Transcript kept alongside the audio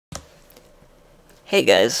Hey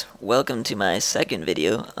guys, welcome to my second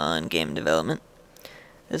video on game development.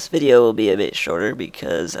 This video will be a bit shorter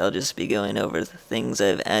because I'll just be going over the things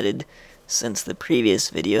I've added since the previous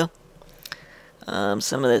video.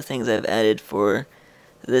 Some of the things I've added for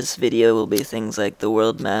this video will be things like the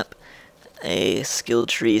world map, a skill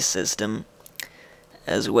tree system,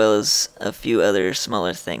 as well as a few other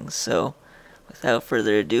smaller things. So without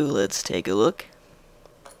further ado, let's take a look.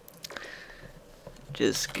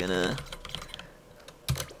 Just gonna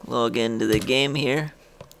log into the game here.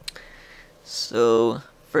 So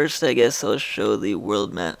first I guess I'll show the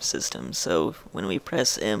world map system. So when we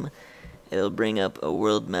press M, it'll bring up a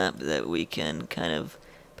world map that we can kind of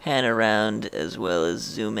pan around as well as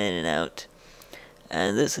zoom in and out.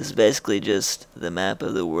 And this is basically just the map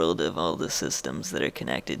of the world of all the systems that are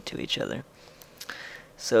connected to each other.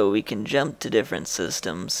 So we can jump to different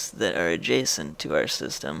systems that are adjacent to our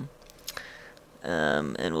system.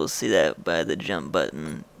 And we'll see that by the jump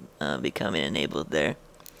button becoming enabled there.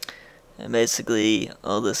 And basically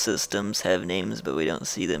all the systems have names, but we don't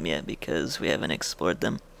see them yet because we haven't explored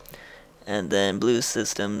them. And then blue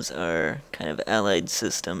systems are kind of allied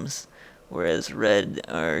systems, whereas red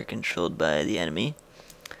are controlled by the enemy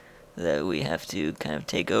that we have to kind of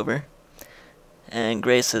take over. And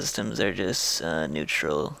gray systems are just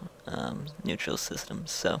neutral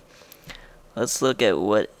systems. So let's look at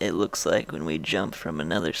what it looks like when we jump from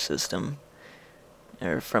another system,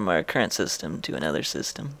 or from our current system to another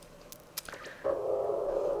system.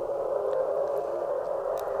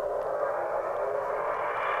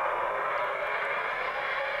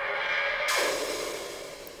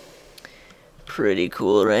 Pretty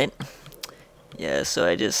cool, right? Yeah, so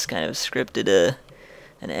I just kind of scripted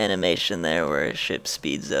an animation there where a ship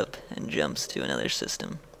speeds up and jumps to another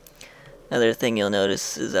system. Another thing you'll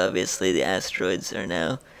notice is obviously the asteroids are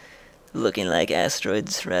now looking like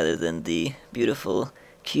asteroids rather than the beautiful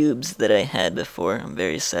cubes that I had before. I'm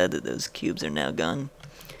very sad that those cubes are now gone.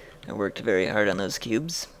 I worked very hard on those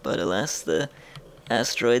cubes, but alas, the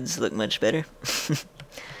asteroids look much better.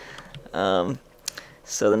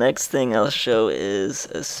 So the next thing I'll show is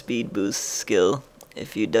a speed boost skill.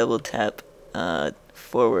 If you double tap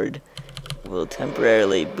forward, we'll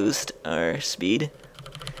temporarily boost our speed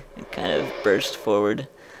and kind of burst forward.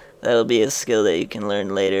 That'll be a skill that you can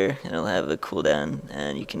learn later, and it'll have a cooldown,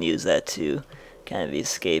 and you can use that to kind of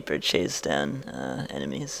escape or chase down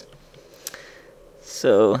enemies.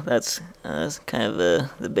 So that's kind of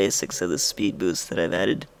the basics of the speed boost that I've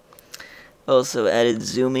added. Also added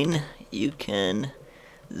zooming. You can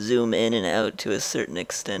zoom in and out to a certain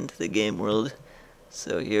extent the game world.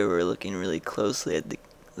 So here we're looking really closely at the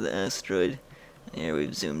asteroid, and here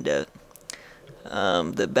we've zoomed out.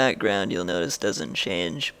 The background, you'll notice, doesn't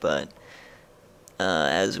change, but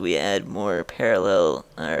as we add more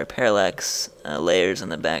parallax layers in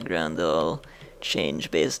the background, they'll change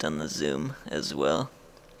based on the zoom as well.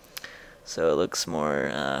 So it looks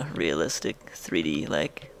more realistic,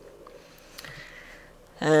 3D-like.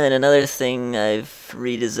 And another thing, I've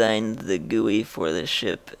redesigned the GUI for the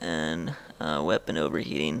ship and weapon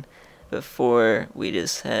overheating. Before, we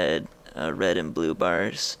just had red and blue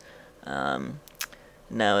bars.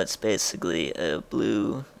 Now it's basically a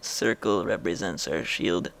blue circle represents our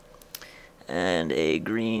shield, and a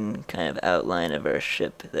green kind of outline of our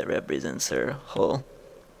ship that represents our hull.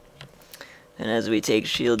 And as we take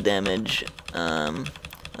shield damage, I'll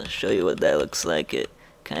show you what that looks like. It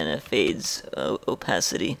kind of fades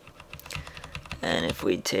opacity. And if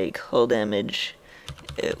we take hull damage,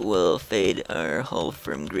 it will fade our hull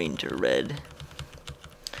from green to red.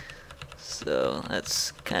 So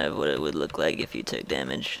that's kind of what it would look like if you took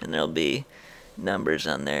damage, and there'll be numbers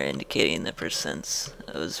on there indicating the percents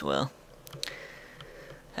as well.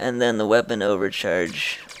 And then the weapon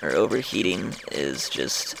overcharge or overheating is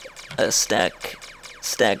just a stacked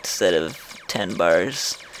set of 10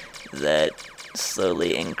 bars that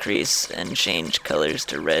slowly increase and change colors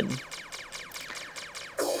to red.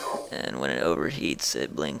 And when it overheats,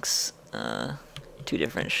 it blinks 2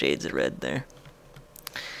 different shades of red there.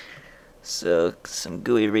 So some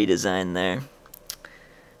GUI redesign there.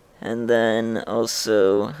 And then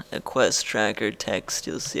also a quest tracker text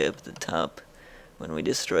you'll see up at the top. When we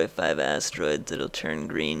destroy 5 asteroids, it'll turn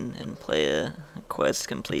green and play a quest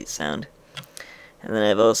complete sound. And then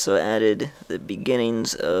I've also added the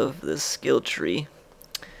beginnings of the skill tree,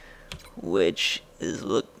 which is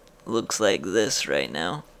looks like this right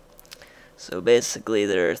now. So basically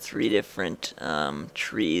there are 3 different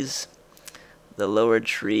trees. The lower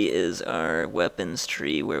tree is our weapons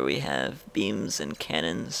tree, where we have beams and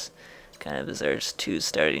cannons, kind of as our 2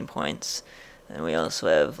 starting points. And we also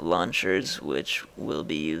have launchers, which will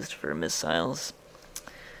be used for missiles.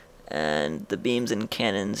 And the beams and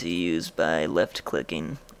cannons you use by left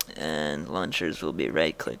clicking, and launchers will be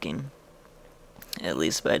right clicking, at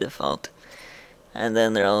least by default. And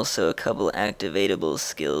then there are also a couple activatable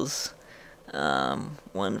skills.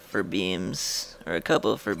 One for beams, or a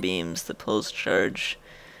couple for beams, the pulse charge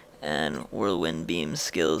and whirlwind beam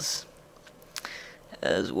skills,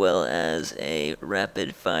 as well as a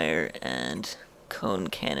rapid fire and cone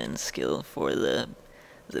cannon skill for the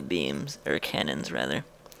beams, or cannons rather.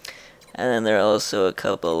 And then there are also a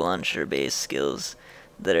couple launcher based skills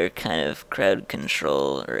that are kind of crowd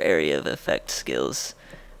control or area of effect skills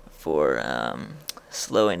for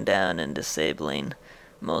slowing down and disabling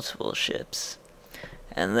multiple ships.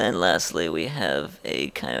 And then lastly we have a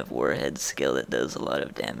kind of warhead skill that does a lot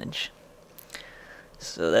of damage.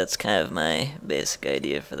 So that's kind of my basic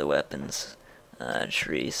idea for the weapons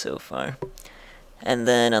tree so far. And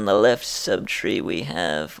then on the left subtree we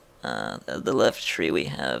have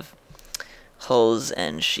hulls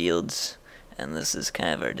and shields, and this is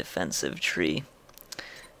kind of our defensive tree.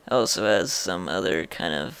 It also has some other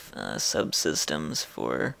kind of subsystems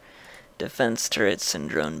for defense turrets and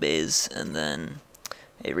drone bays, and then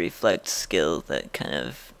a reflect skill that kind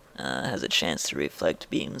of has a chance to reflect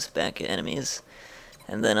beams back at enemies,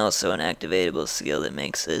 and then also an activatable skill that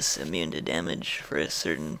makes us immune to damage for a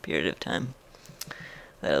certain period of time.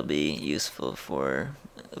 That'll be useful for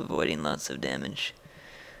avoiding lots of damage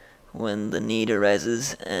when the need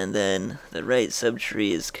arises. And then the right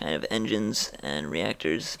subtree is kind of engines and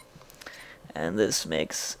reactors, and this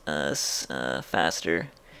makes us faster,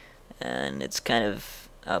 and it's kind of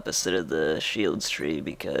opposite of the shields tree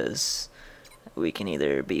because we can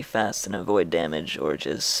either be fast and avoid damage or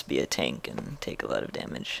just be a tank and take a lot of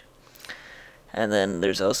damage. And then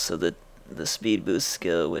there's also the speed boost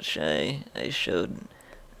skill, which I showed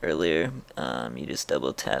earlier. You just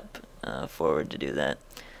double tap forward to do that.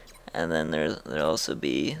 And then there'll also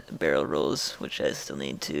be barrel rolls, which I still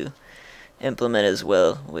need to implement as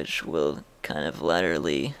well, which will kind of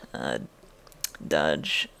laterally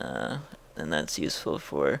dodge, and that's useful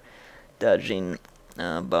for dodging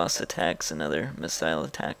boss attacks and other missile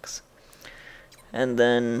attacks. And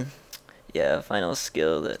then, yeah, a final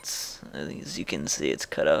skill that's, as you can see, it's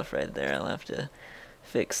cut off right there. I'll have to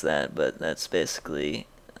fix that, but that's basically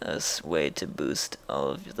a way to boost all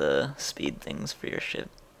of the speed things for your ship.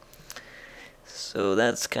 So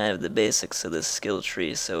that's kind of the basics of the skill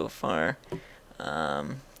tree so far.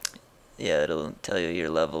 Yeah, it'll tell you your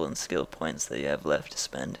level and skill points that you have left to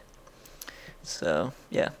spend. So,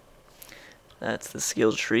 yeah, that's the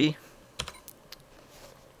skill tree.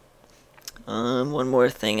 One more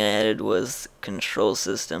thing I added was control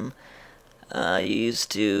system. You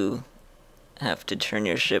used to have to turn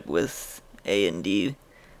your ship with A and D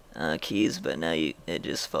keys, but now it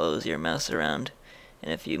just follows your mouse around,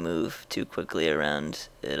 and if you move too quickly around,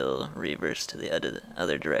 it'll reverse to the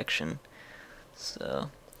other direction.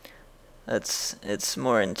 So it's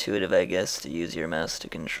more intuitive, I guess, to use your mouse to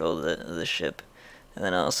control the ship. And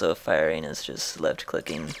then also firing is just left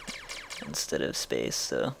clicking instead of space,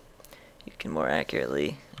 so you can more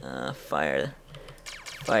accurately fire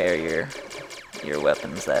your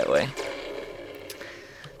weapons that way.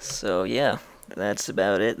 So yeah, that's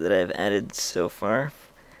about it that I've added so far.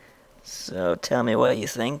 So tell me what you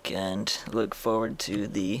think, and look forward to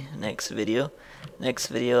the next video. Next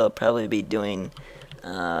video I'll probably be doing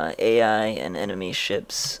AI and enemy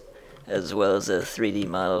ships, as well as a 3D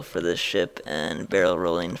model for this ship and barrel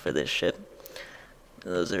rolling for this ship.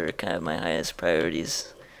 Those are kind of my highest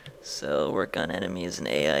priorities. So I'll work on enemies and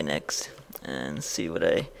AI next and see what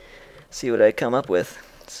I come up with.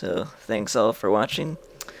 So thanks all for watching,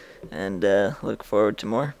 and look forward to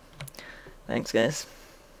more. Thanks guys.